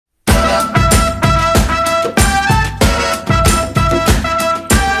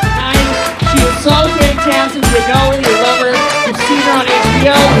You know her, you love her. You've seen her on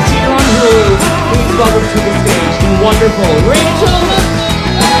HBO, you've seen her on Hulu. Please welcome to the stage the wonderful Rachel LaForce.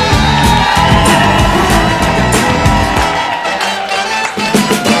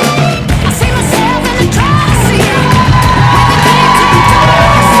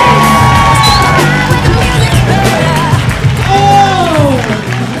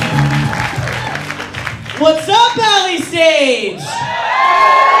 What's up, Valley Stage?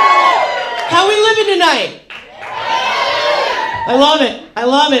 How we living tonight? I love it. I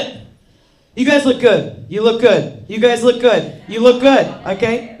love it. You guys look good. You look good. You guys look good. You look good.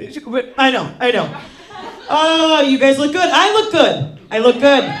 Okay? I know. I know. Oh, you guys look good. I look good. I look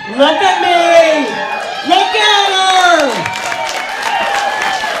good. Look at me. Look at her.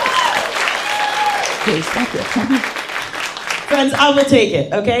 Okay, stop it. Friends, I will take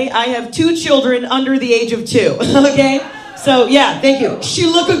it, okay? I have 2 children under the age of 2, okay? So, yeah, thank you. She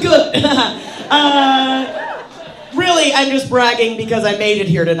look good. Really, I'm just bragging because I made it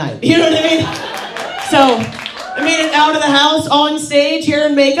here tonight. You know what I mean? So, I made it out of the house, on stage, hair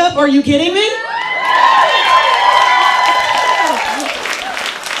and makeup. Are you kidding me?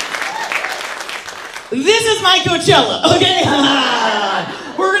 This is my Coachella, okay?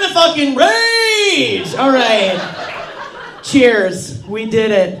 We're gonna fucking rage! All right. Cheers. We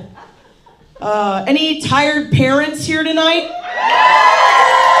did it. Any tired parents here tonight?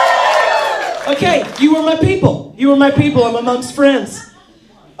 Okay, you were my people. You were my people. I'm amongst friends.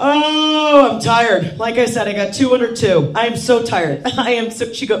 Oh, I'm tired. Like I said, I got 2 under 2. I am so tired. I am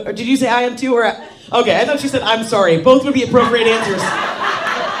so... She go, did you say I am too or... Okay, I thought she said I'm sorry. Both would be appropriate answers.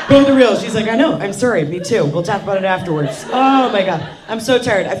 Both are real. She's like, I know. I'm sorry. Me too. We'll talk about it afterwards. Oh my God. I'm so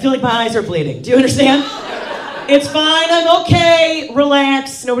tired. I feel like my eyes are bleeding. Do you understand? It's fine, I'm okay,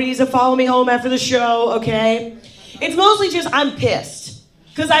 relax. Nobody needs to follow me home after the show, okay? It's mostly just I'm pissed.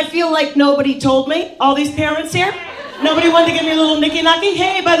 Because I feel like nobody told me, all these parents here. Nobody wanted to give me a little nicky-nacky.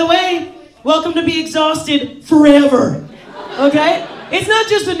 Hey, by the way, welcome to Be Exhausted Forever, okay? It's not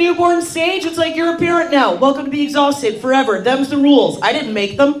just a newborn stage, it's like you're a parent now. Welcome to Be Exhausted Forever. Them's the rules. I didn't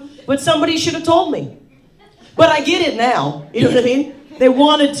make them, but somebody should have told me. But I get it now, you know what I mean? They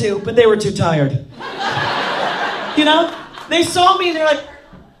wanted to, but they were too tired. You know, they saw me and they're like,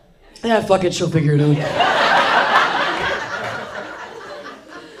 yeah, fuck it, she'll figure it out.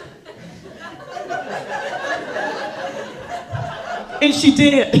 And she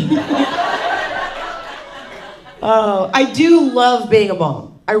did. Oh, I do love being a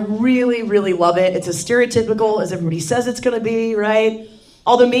mom. I really, really love it. It's as stereotypical as everybody says it's gonna be, right?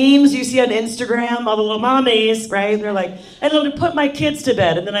 All the memes you see on Instagram, all the little mommies, right? They're like, I love to put my kids to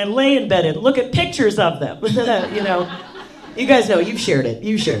bed, and then I lay in bed and look at pictures of them. You know, you guys know, you've shared it.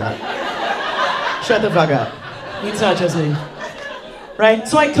 You shared it. Shut the fuck up. It's not just me. Right?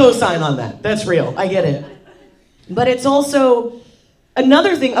 So I co-sign on that. That's real. I get it. But it's also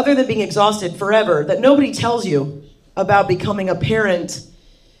another thing, other than being exhausted forever, that nobody tells you about becoming a parent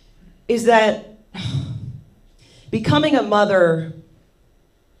is that becoming a mother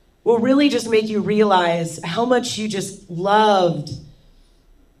will really just make you realize how much you just loved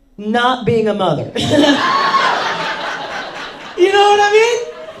not being a mother. You know what I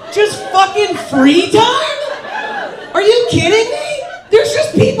mean? Just fucking free time? Are you kidding me? There's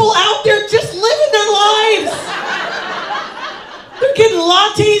just people out there just living their lives. They're getting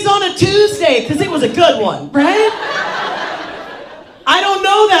lattes on a Tuesday because it was a good one, right? I don't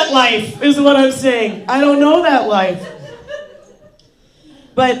know that life, is what I'm saying. I don't know that life.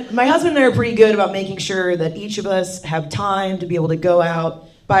 But my husband and I are pretty good about making sure that each of us have time to be able to go out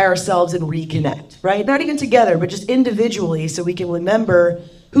by ourselves and reconnect, right? Not even together, but just individually so we can remember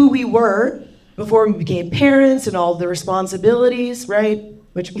who we were before we became parents and all the responsibilities, right?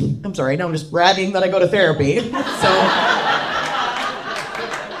 Which, I'm sorry, now I'm just bragging that I go to therapy, so.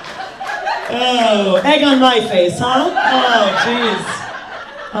 Oh, egg on my face, huh? Oh, jeez.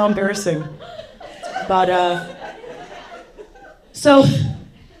 How embarrassing. But, so,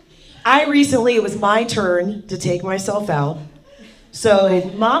 I recently, it was my turn to take myself out.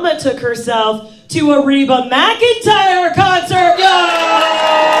 So Mama took herself to a REBA MCENTIRE concert. Yo!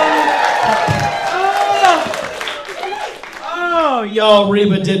 Oh, yo,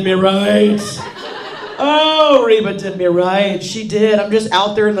 REBA did me right. Oh, REBA did me right. She did. I'm just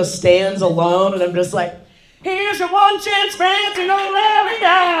out there in the stands alone, and I'm just like, here's your one chance, fancy, don't let me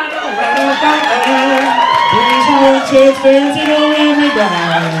down. Here's your one chance, fancy, don't let me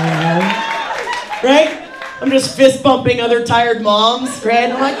down. Right? I'm just fist bumping other tired moms, right?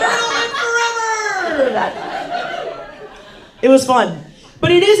 I'm like, girl, live forever! It was fun.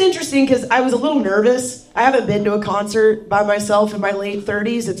 But it is interesting because I was a little nervous. I haven't been to a concert by myself in my late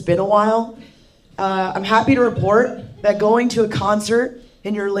 30s. It's been a while. I'm happy to report that going to a concert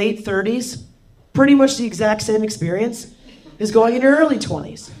in your late 30s, pretty much the exact same experience as going in your early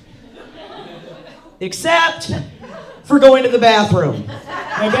 20s. Except for going to the bathroom,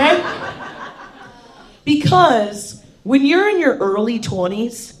 okay? Because when you're in your early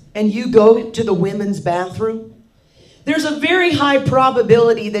 20s and you go to the women's bathroom, there's a very high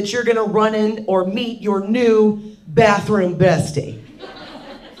probability that you're gonna run in or meet your new bathroom bestie.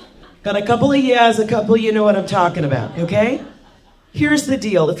 Got a couple of yeahs, a couple of you know what I'm talking about, okay? Here's the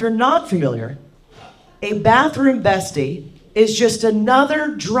deal, if you're not familiar, a bathroom bestie is just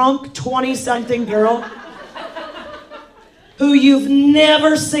another drunk 20-something girl who you've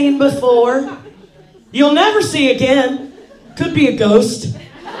never seen before, you'll never see again, could be a ghost,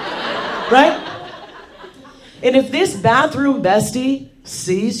 right? And if this bathroom bestie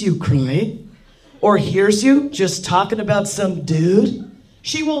sees you cry or hears you just talking about some dude,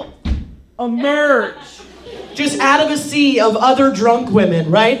 she will emerge just out of a sea of other drunk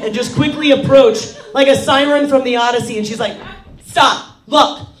women, right? And just quickly approach like a siren from the Odyssey, and she's like, stop,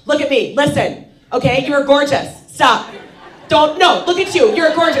 look at me, listen, okay, you're gorgeous, stop. Don't, no, look at you,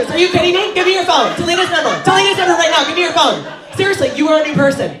 you're gorgeous, are you kidding me? Give me your phone, Talina's number right now, give me your phone. Seriously, you are a new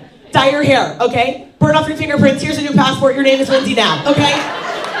person. Dye your hair, okay? Burn off your fingerprints, here's a new passport, your name is Lindsay now, okay?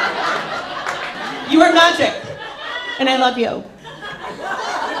 You are magic, and I love you.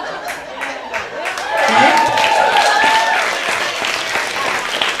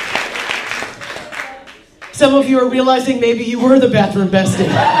 Some of you are realizing maybe you were the bathroom bestie.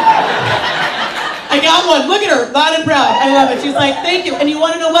 I got one. Look at her, loud and proud. I love it. She's like, thank you. And you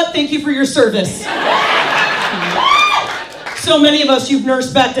want to know what? Thank you for your service. So many of us you've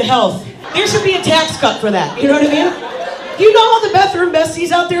nursed back to health. There should be a tax cut for that. You know what I mean? Do you know all the bathroom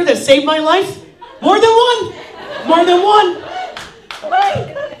besties out there that saved my life? More than one. More than one.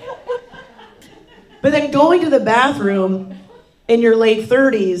 But then going to the bathroom in your late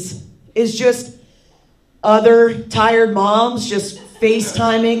 30s is just other tired moms just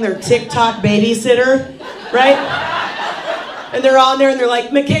FaceTiming their TikTok babysitter, right? And they're on there and they're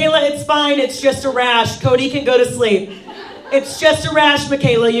like, Michaela, it's fine, it's just a rash. Cody can go to sleep. It's just a rash,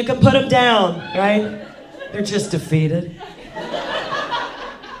 Michaela, you can put him down, right? They're just defeated.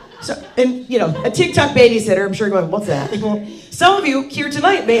 So, and you know, a TikTok babysitter, I'm sure you're going, what's that? Some of you here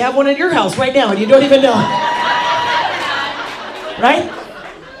tonight may have one at your house right now and you don't even know. Right?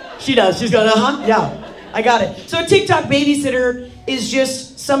 She does, she's going, yeah. I got it. So a TikTok babysitter is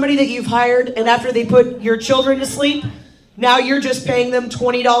just somebody that you've hired, and after they put your children to sleep, now you're just paying them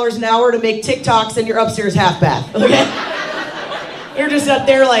 $20 an hour to make TikToks in your upstairs half bath, okay? You're just up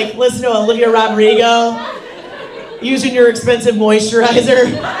there like, listen to Olivia Rodrigo, using your expensive moisturizer.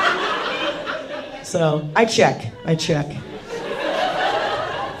 So, I check.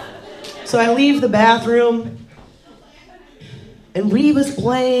 So I leave the bathroom, and Reba's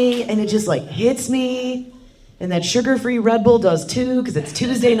playing, and it just like hits me. And that sugar-free Red Bull does too, because it's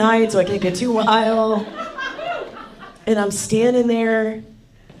Tuesday night, so I can't get too wild. And I'm standing there,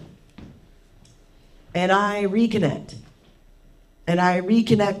 and I reconnect. And I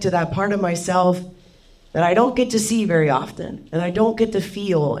reconnect to that part of myself that I don't get to see very often, and I don't get to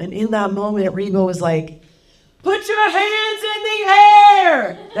feel. And in that moment, Reba was like, put your hands in the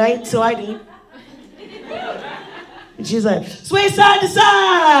air! Right? So I did. And she's like, sway side to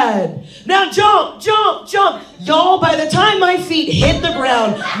side. Now jump, jump, jump. Y'all, by the time my feet hit the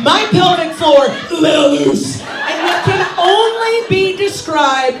ground, my pelvic floor let loose. And what can only be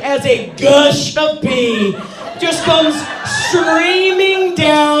described as a gush of pee just comes streaming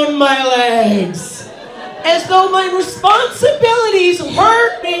down my legs. As though my responsibilities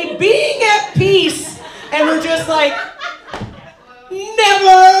hurt me being at peace and were just like,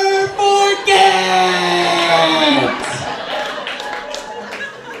 never forget!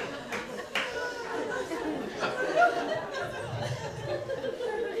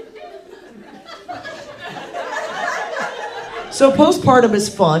 So postpartum is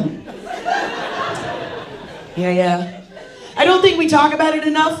fun. Yeah. I don't think we talk about it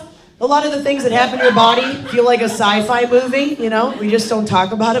enough. A lot of the things that happen to your body feel like a sci-fi movie, you know? We just don't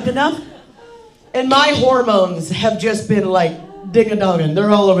talk about it enough. And my hormones have just been like ding-a-donging.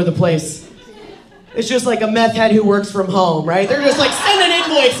 They're all over the place. It's just like a meth head who works from home, right? They're just like sending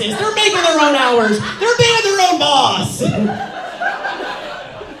invoices. They're making their own hours. They're being their own boss.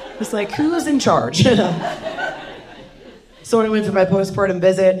 It's like, who's in charge? So I went for my postpartum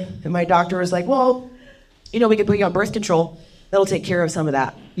visit, and my doctor was like, well, you know, we could put you on birth control. That'll take care of some of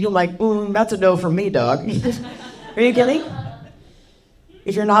that. You're like, that's a no from me, dog. Are you kidding?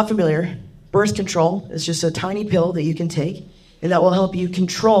 If you're not familiar, birth control is just a tiny pill that you can take, and that will help you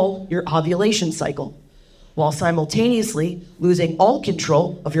control your ovulation cycle while simultaneously losing all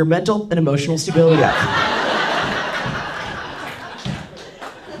control of your mental and emotional stability.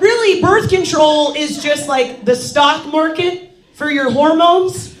 Really, birth control is just like the stock market for your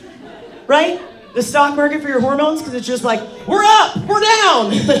hormones, right? The stock market for your hormones, because it's just like, we're up, we're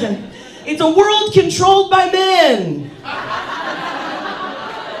down. It's a world controlled by men.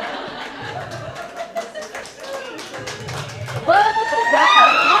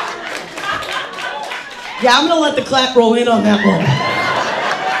 Yeah, I'm gonna let the clap roll in on that one.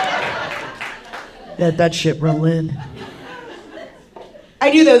 Let that shit roll in. I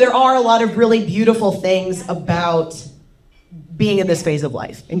do, though, there are a lot of really beautiful things about being in this phase of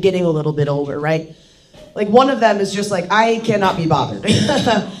life and getting a little bit older, right? Like, one of them is just like, I cannot be bothered.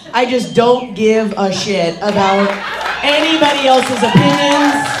 I just don't give a shit about anybody else's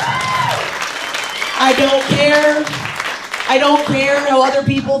opinions. I don't care. I don't care how other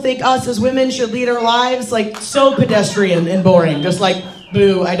people think us as women should lead our lives. Like, so pedestrian and boring. Just like,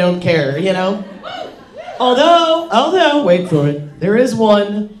 boo, I don't care, you know? Although, wait for it. There is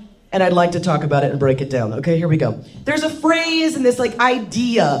one, and I'd like to talk about it and break it down. Okay, here we go. There's a phrase and this like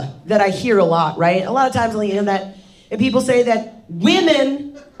idea that I hear a lot, right? A lot of times on the internet, and people say that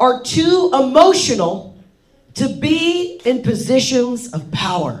women are too emotional to be in positions of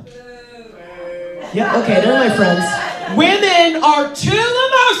power. Yeah, okay, they're my friends. Women are too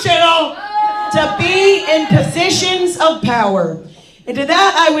emotional to be in positions of power. And to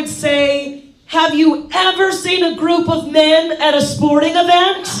that I would say, have you ever seen a group of men at a sporting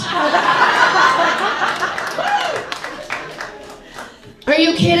event? Are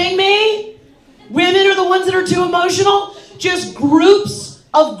you kidding me? Women are the ones that are too emotional? Just groups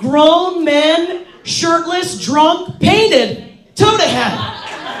of grown men, shirtless, drunk, painted, toe to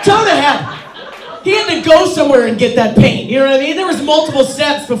head. Toe to head. He had to go somewhere and get that paint, you know what I mean? There was multiple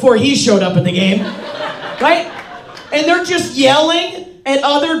steps before he showed up in the game, right? And they're just yelling at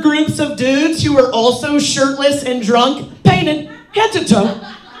other groups of dudes who are also shirtless and drunk, painted, head to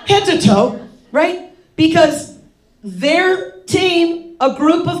toe, right? Because their team, a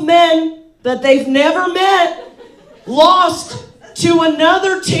group of men that they've never met, lost to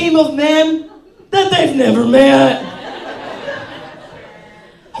another team of men that they've never met.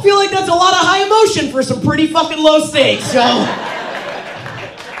 I feel like that's a lot of high emotion for some pretty fucking low stakes, so.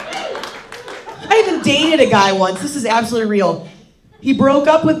 I even dated a guy once. This is absolutely real. He broke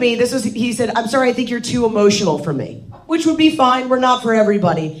up with me. He said, I'm sorry, I think you're too emotional for me. Which would be fine. We're not for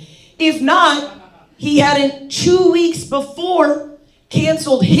everybody. If not, he hadn't 2 weeks before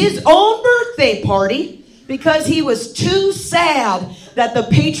canceled his own birthday party because he was too sad that the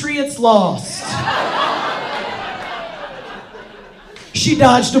Patriots lost. She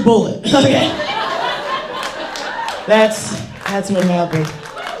dodged a bullet. Okay. That's what happened.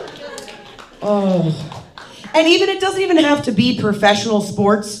 Oh. And even it doesn't even have to be professional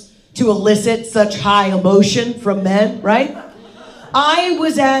sports to elicit such high emotion from men, right? I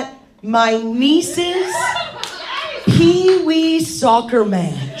was at my niece's pee-wee soccer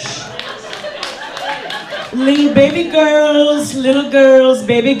match. Little girls,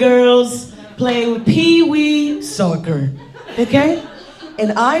 baby girls playing pee-wee soccer, okay?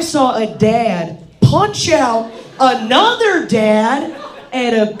 And I saw a dad punch out another dad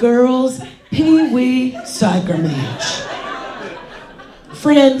at a girl's pee-wee soccer match.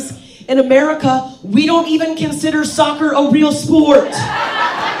 Friends, in America, we don't even consider soccer a real sport.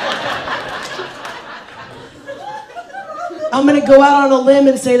 I'm gonna go out on a limb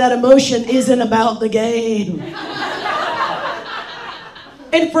and say that emotion isn't about the game.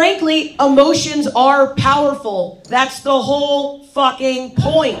 And frankly, emotions are powerful. That's the whole fucking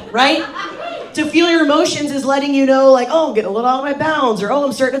point, right? To feel your emotions is letting you know, like, oh, I'm getting a little out of my bounds, or oh,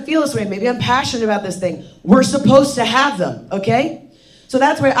 I'm starting to feel this way. Maybe I'm passionate about this thing. We're supposed to have them, okay? So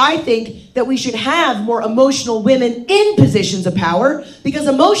that's why I think that we should have more emotional women in positions of power, because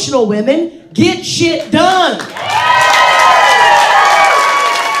emotional women get shit done.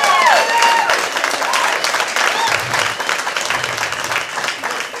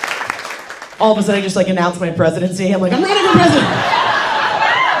 All of a sudden, I just like announced my presidency. I'm like, I'm running for president.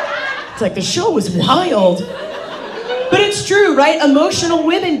 It's like the show was wild. But it's true, right? Emotional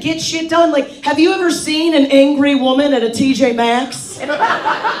women get shit done. Like, have you ever seen an angry woman at a TJ Maxx?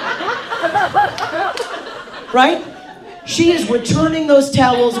 Right? She is returning those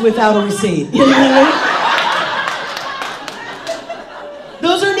towels without a receipt. You know what I mean?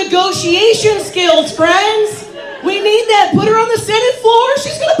 Those are negotiation skills, friends. We need that. Put her on the Senate floor.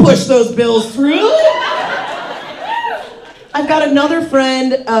 She's gonna push those bills through. I've got another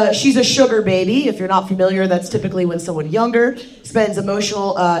friend, she's a sugar baby. If you're not familiar, that's typically when someone younger spends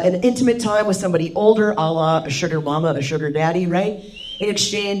emotional and intimate time with somebody older, a la a sugar mama, a sugar daddy, right? In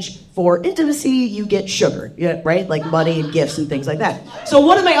exchange for intimacy, you get sugar, yeah, right? Like money and gifts and things like that. So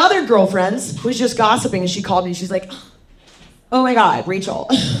one of my other girlfriends was just gossiping and she called me and she's like, oh my God, Rachel.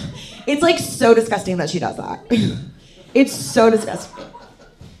 It's like so disgusting that she does that. It's so disgusting.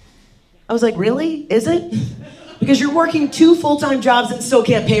 I was like, really? Is it? Because you're working 2 full-time jobs and still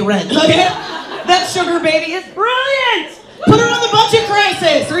can't pay rent. Okay? That sugar baby is brilliant! Put her on the budget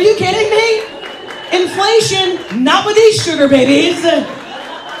crisis! Are you kidding me? Inflation, not with these sugar babies.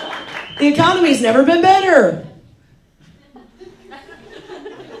 The economy's never been better.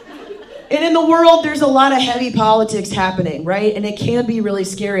 And in the world, there's a lot of heavy politics happening, right? And it can be really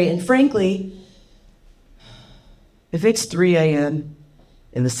scary. And frankly, if it's 3 a.m.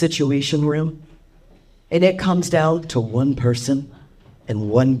 in the Situation Room, and it comes down to one person and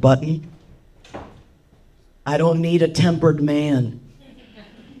one button, I don't need a tempered man.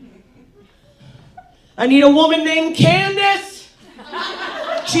 I need a woman named Candace.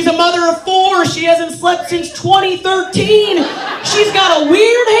 She's a mother of 4. She hasn't slept since 2013. She's got a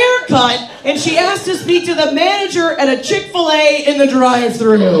weird haircut, and she asked to speak to the manager at a Chick-fil-A in the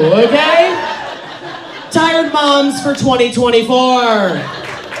drive-thru, okay? Tired moms for 2024.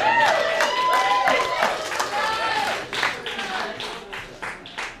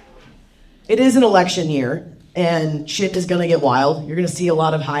 It is an election year, and shit is gonna get wild. You're gonna see a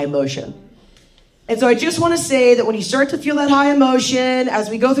lot of high emotion. And so I just wanna say that when you start to feel that high emotion, as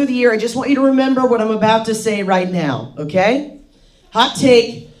we go through the year, I just want you to remember what I'm about to say right now, okay? Hot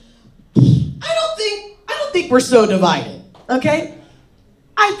take, I don't think we're so divided, okay?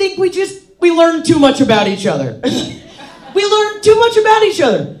 I think we learned too much about each other. We learned too much about each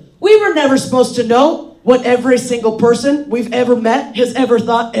other. We were never supposed to know what every single person we've ever met has ever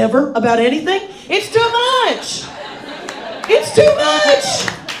thought ever about anything. It's too much. It's too much.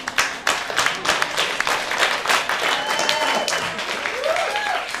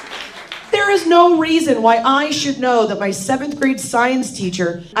 There is no reason why I should know that my 7th grade science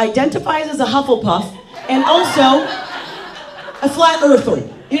teacher identifies as a Hufflepuff and also a flat earther.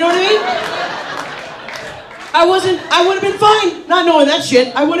 You know what I mean? I would have been fine not knowing that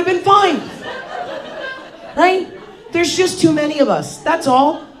shit. I would have been fine. Right? There's just too many of us. That's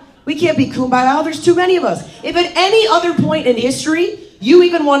all. We can't be kumbaya. There's too many of us. If at any other point in history, you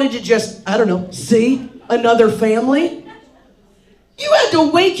even wanted to just, I don't know, see another family, you had to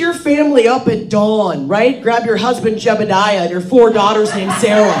wake your family up at dawn, right? Grab your husband Jebediah and your 4 daughters named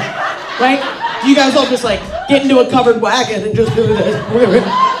Sarah, right? You guys all just like get into a covered wagon and just do this.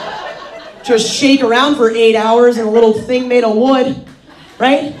 Just shake around for 8 hours in a little thing made of wood,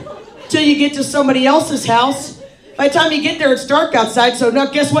 right? Till you get to somebody else's house. By the time you get there, it's dark outside, so now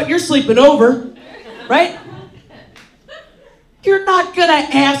guess what? You're sleeping over, right? You're not gonna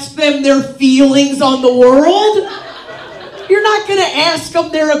ask them their feelings on the world. You're not gonna ask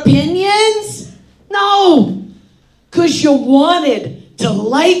them their opinions. No, because you wanted to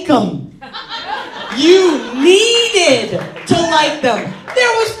like them. You needed to like them.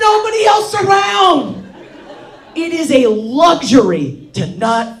 There was nobody else around. It is a luxury to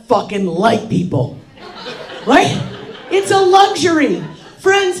not fucking like people, right? It's a luxury.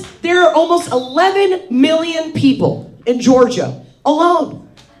 Friends, there are almost 11 million people in Georgia alone.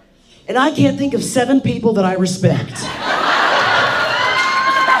 And I can't think of 7 people that I respect.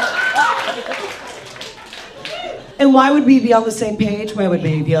 And why would we be on the same page? Why would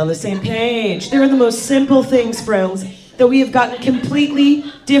we be on the same page? There are the most simple things, friends, that we have gotten completely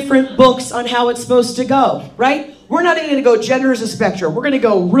different books on how it's supposed to go, right? We're not even gonna go gender as a spectrum. We're gonna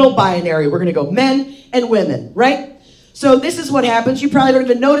go real binary. We're gonna go men and women, right? So this is what happens. You probably don't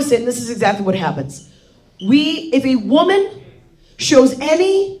even notice it, and this is exactly what happens. If a woman shows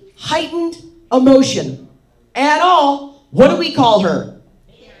any heightened emotion at all, what do we call her?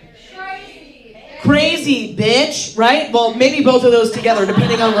 Crazy bitch, right? Well, maybe both of those together,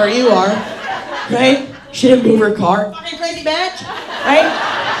 depending on where you are, right? She didn't move her car. Fucking crazy bitch,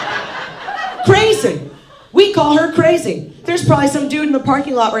 right? Crazy. We call her crazy. There's probably some dude in the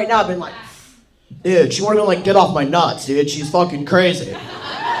parking lot right now been like, dude, she wanted to like get off my nuts, dude. She's fucking crazy.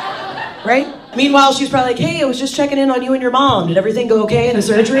 Right? Meanwhile, she's probably like, hey, I was just checking in on you and your mom. Did everything go okay in the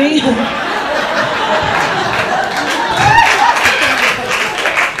surgery?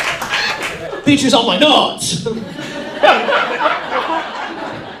 Features on my nuts.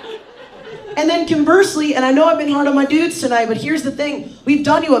 And then conversely, and I know I've been hard on my dudes tonight, but here's the thing. We've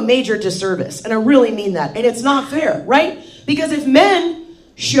done you a major disservice, and I really mean that. And it's not fair, right? Because if men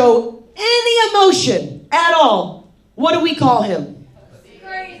show any emotion at all, What do we call him?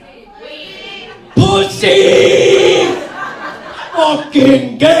 Pussy!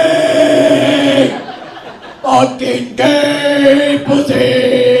 Fucking gay! Fucking gay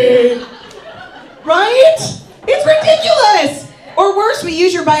pussy! Right? It's ridiculous! Or worse, we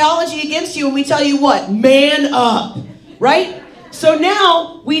use your biology against you and we tell you what? Man up. Right? So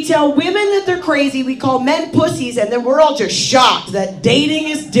now we tell women that they're crazy, we call men pussies, and then we're all just shocked that dating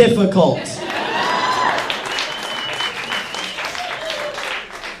is difficult.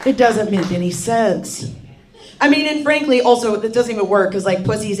 It doesn't make any sense. I mean, and frankly, also, it doesn't even work because, like,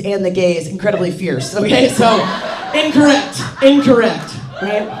 pussies and the gay is incredibly fierce. Okay, so incorrect,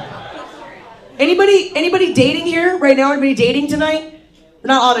 right? Anybody dating here right now? Anybody dating tonight? We're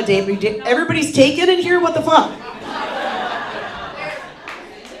not on a date. Everybody's taken in here. What the fuck?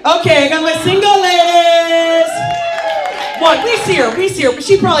 Okay, I got my single ladies. What? We see her, but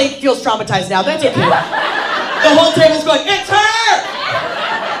she probably feels traumatized now. That's okay. The whole table's going, it's her!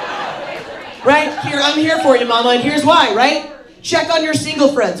 Right? Here, I'm here for you, mama, and here's why, right? Check on your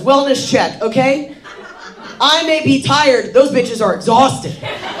single friends. Wellness check, okay? I may be tired. Those bitches are exhausted.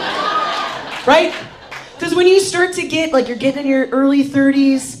 Right? Because when you start to get, like, you're getting in your early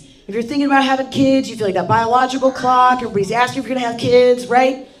 30s, if you're thinking about having kids, you feel like that biological clock, everybody's asking if you're going to have kids,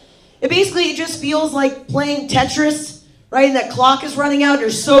 right? It just feels like playing Tetris, right? And that clock is running out, you're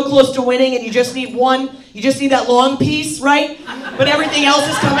so close to winning, and you just need you just need that long piece, right? But everything else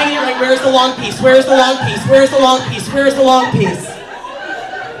is coming, and you're like, where's the long piece? Where's the long piece? Where's the long piece? Where's the long piece?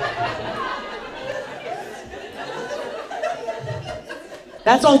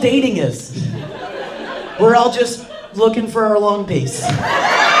 That's all dating is. We're all just looking for our long piece.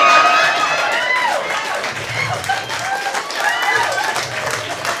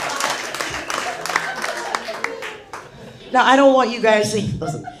 Now, I don't want you guys to,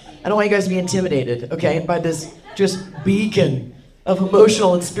 listen, I don't want you guys to be intimidated, okay, by this just beacon of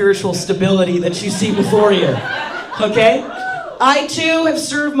emotional and spiritual stability that you see before you, okay? I, too, have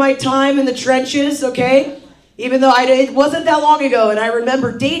served my time in the trenches, okay? Even though it wasn't that long ago, and I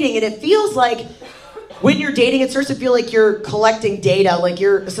remember dating, and it feels like, when you're dating, it starts to feel like you're collecting data, like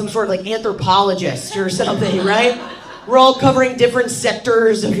you're some sort of like anthropologist or something, right? We're all covering different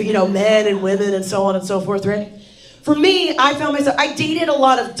sectors of, men and women and so on and so forth, right? For me, I found myself, I dated a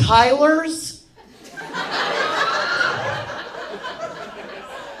lot of Tylers.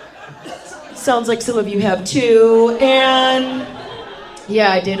 Sounds like some of you have too. And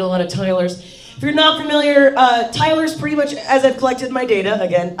yeah, I dated a lot of Tylers. If you're not familiar, Tylers pretty much, as I've collected my data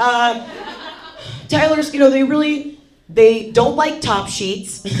again, Tylers, they don't like top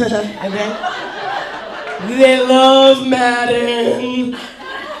sheets, okay? They love Madden.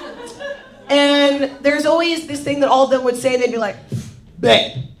 And there's always this thing that all of them would say, they'd be like,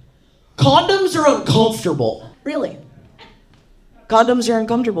 babe, condoms are uncomfortable. Really? Condoms are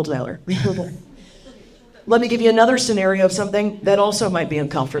uncomfortable, Tyler. Let me give you another scenario of something that also might be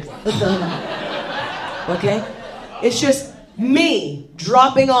uncomfortable. Okay? It's just me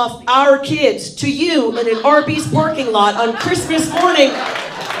dropping off our kids to you in an Arby's parking lot on Christmas morning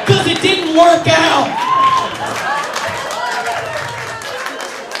because it didn't work out.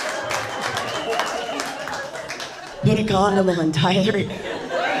 Put a condom on, Tyler.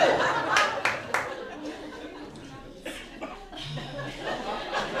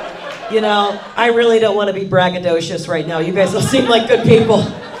 I really don't want to be braggadocious right now. You guys all seem like good people.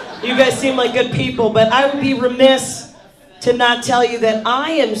 But I would be remiss to not tell you that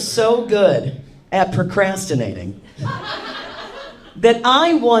I am so good at procrastinating that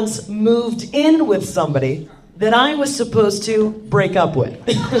I once moved in with somebody that I was supposed to break up with.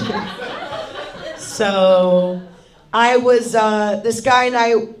 So I was, this guy and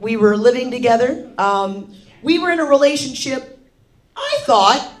I, we were living together. We were in a relationship, I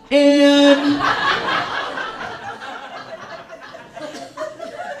thought, and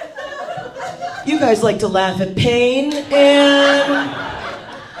you guys like to laugh at pain, and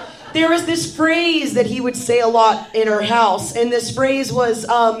there was this phrase that he would say a lot in our house, and this phrase was,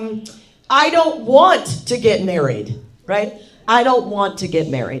 I don't want to get married, right? I don't want to get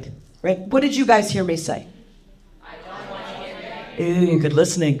married, right? What did you guys hear me say? I don't want to get married. Ooh, good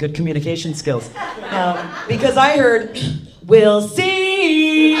listening, good communication skills. Because I heard, we'll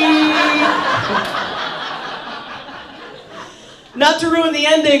see. Not to ruin the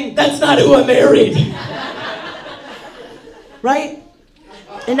ending, that's not who I married. Right?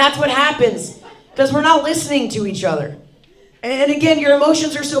 And that's what happens, because we're not listening to each other. And again, your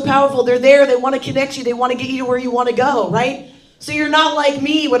emotions are so powerful. They're there, they want to connect you, they want to get you to where you want to go, right? So you're not like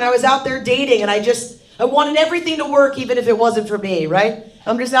me when I was out there dating and I wanted everything to work even if it wasn't for me, right?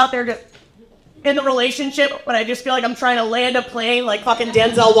 I'm just out there in the relationship when I just feel like I'm trying to land a plane like fucking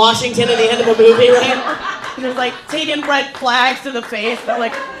Denzel Washington at the end of a movie, right? And there's like taking red flags to the face. I'm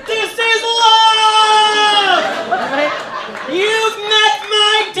like, this is love! Right? You've met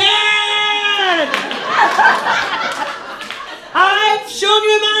my dad! I've shown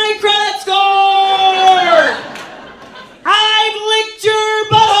you my credit score! I've licked your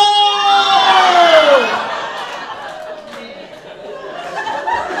butthole!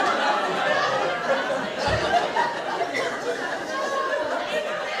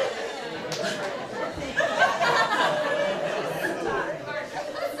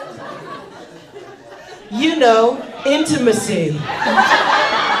 You know, intimacy.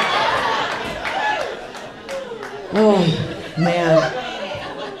 Oh, man.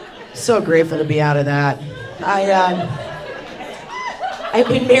 So grateful to be out of that. I've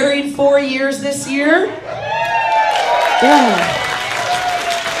been married 4 years this year.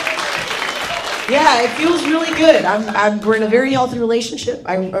 Yeah, it feels really good. We're in a very healthy relationship.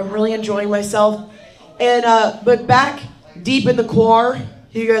 I'm really enjoying myself. And but back deep in the quar,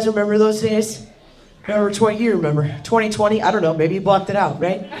 you guys remember those days? You remember 2020? I don't know, maybe you blocked it out,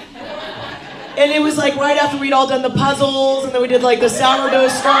 right? And it was like right after we'd all done the puzzles, and then we did like the sourdough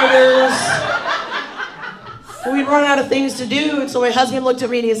starters. And we'd run out of things to do, and so my husband looked at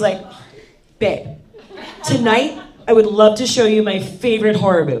me and he's like, babe, tonight I would love to show you my favorite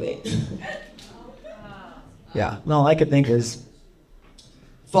horror movie. Yeah, and all I could think is,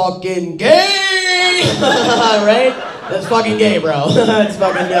 fucking gay! Right? That's fucking gay, bro. That's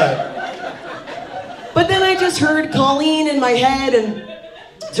fucking gay. But then I just heard Colleen in my head, and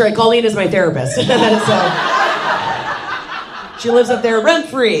sorry, Colleen is my therapist. So she lives up there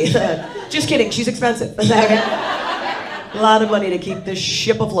rent-free. Just kidding, she's expensive. A lot of money to keep this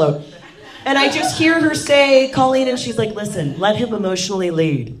ship afloat. And I just hear her say, Colleen, and she's like, listen, let him emotionally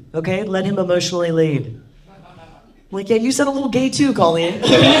lead, okay? Let him emotionally lead. I'm like, yeah, you said a little gay too, Colleen.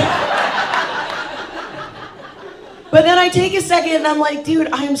 But then I take a second and I'm like,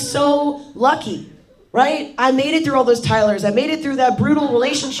 dude, I am so lucky. Right? I made it through all those Tylers. I made it through that brutal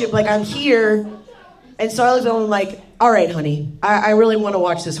relationship. Like, I'm here. And so I looked at him and I'm like, all right, honey, I really want to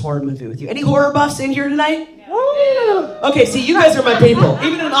watch this horror movie with you. Any horror buffs in here tonight? Yeah. Okay, see, you guys are my people.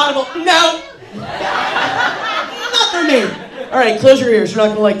 Even an audible, no. Not for me. All right, close your ears. You're not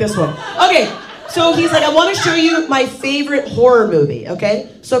going to like this one. Okay, so he's like, I want to show you my favorite horror movie, okay?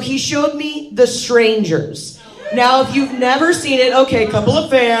 So he showed me The Strangers. Now, if you've never seen it, okay, couple of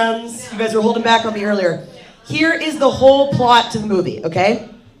fans. You guys were holding back on me earlier. Here is the whole plot to the movie, okay?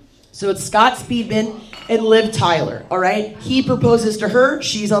 So it's Scott Speedman and Liv Tyler, all right? He proposes to her.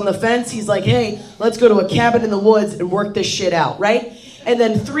 She's on the fence. He's like, hey, let's go to a cabin in the woods and work this shit out, right? And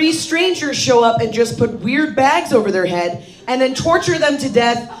then 3 strangers show up and just put weird bags over their head and then torture them to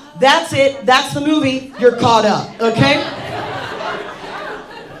death. That's it. That's the movie. You're caught up, okay?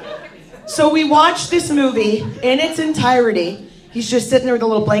 So we watched this movie in its entirety. He's just sitting there with a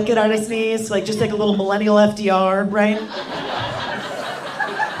little blanket on his knees, like just like a little millennial FDR, right?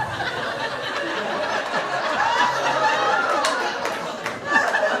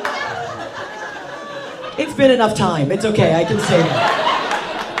 It's been enough time. It's okay, I can say that.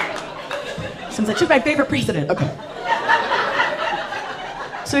 Since I took my favorite president. Okay.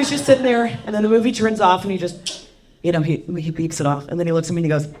 So he's just sitting there, and then the movie turns off, and he just, you know, he beeps it off, and then he looks at me and he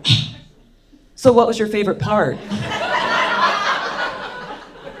goes, so what was your favorite part?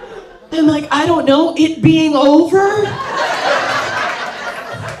 I'm like, I don't know, it being over?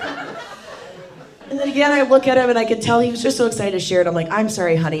 And then again, I look at him and I could tell he was just so excited to share it. I'm like, I'm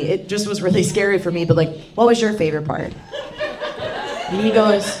sorry, honey, it just was really scary for me, but like, what was your favorite part? And he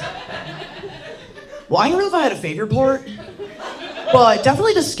goes, well, I don't know if I had a favorite part, but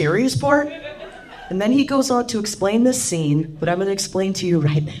definitely the scariest part. And then he goes on to explain this scene, but I'm gonna explain to you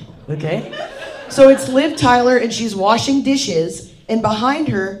right now, okay? So it's Liv Tyler and she's washing dishes, and behind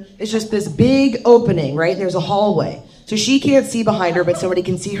her is just this big opening, right? There's a hallway. So she can't see behind her, but somebody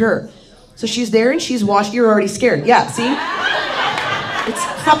can see her. So she's there and she's washing, you're already scared. Yeah, see? It's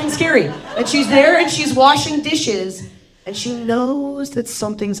fucking scary. And she's there and she's washing dishes, and she knows that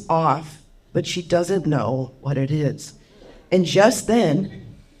something's off, but she doesn't know what it is. And just then,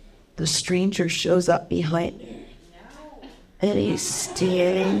 the stranger shows up behind her. And he's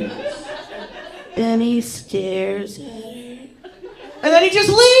staring. And he stares at her. And then he just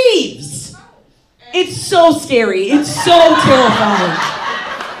leaves. It's so scary. It's so terrifying.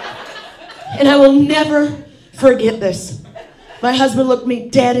 And I will never forget this. My husband looked me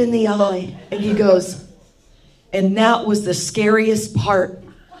dead in the eye and he goes, and that was the scariest part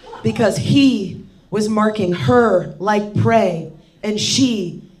because he was marking her like prey and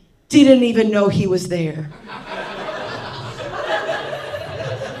she didn't even know he was there.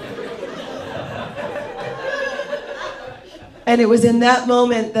 And it was in that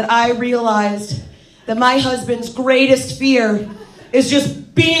moment that I realized that my husband's greatest fear is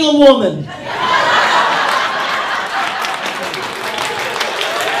just being a woman.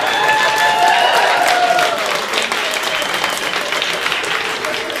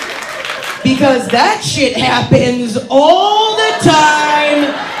 Because that shit happens all the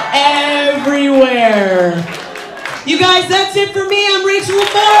time, everywhere. You guys, that's it for me. I'm Rachel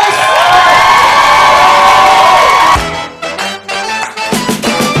LaForce.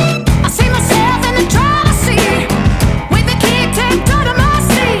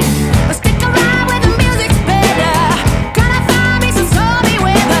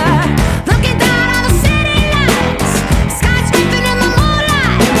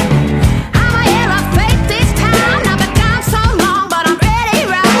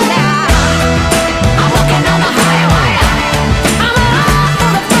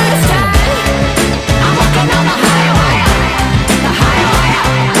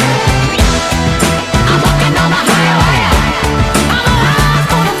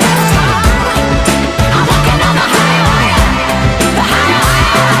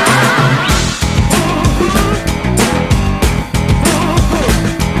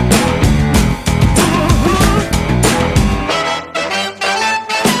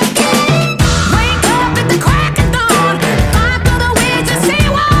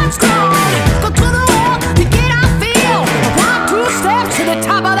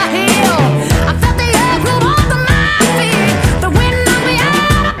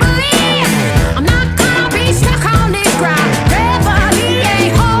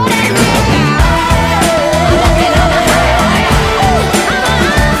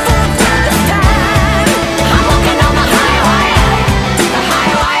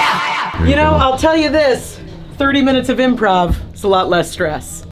 You know, I'll tell you this, 30 minutes of improv is a lot less stress.